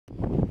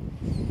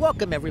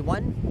Welcome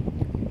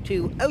everyone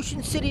to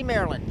Ocean City,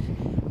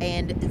 Maryland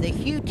and the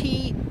Hugh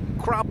T.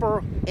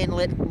 Cropper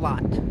Inlet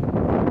lot,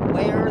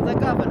 where the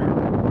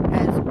governor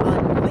has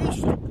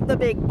unleashed the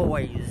big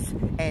boys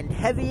and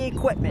heavy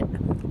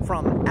equipment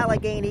from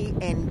Allegheny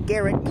and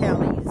Garrett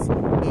counties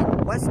in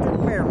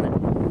western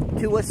Maryland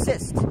to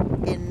assist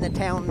in the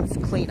town's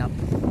cleanup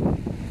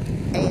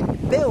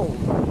and build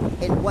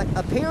in what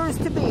appears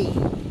to be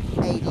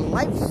a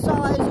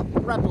life-size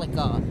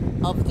replica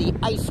of the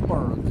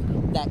iceberg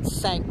that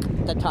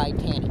sank the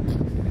Titanic.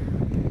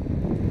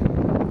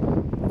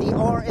 The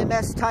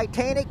RMS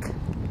Titanic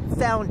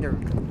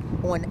foundered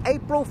on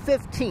April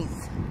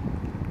 15th,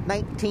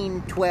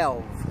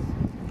 1912.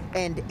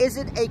 And is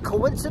it a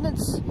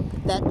coincidence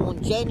that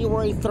on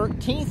January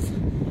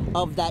 13th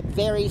of that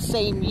very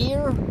same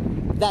year,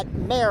 that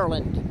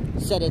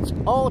Maryland set its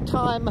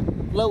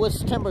all-time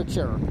lowest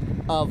temperature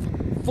of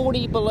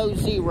 40 below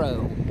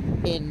zero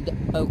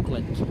in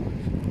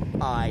Oakland?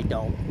 I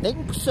don't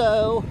think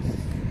so.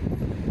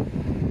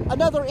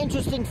 Another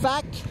interesting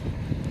fact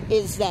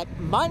is that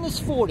minus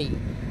 40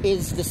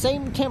 is the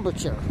same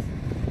temperature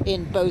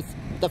in both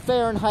the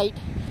Fahrenheit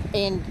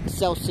and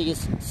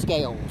Celsius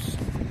scales.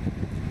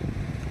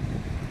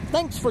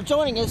 Thanks for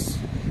joining us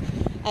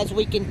as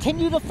we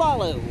continue to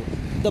follow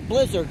the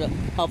blizzard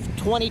of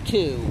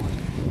 22,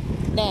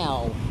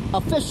 now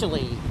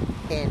officially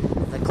in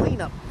the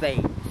cleanup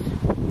phase.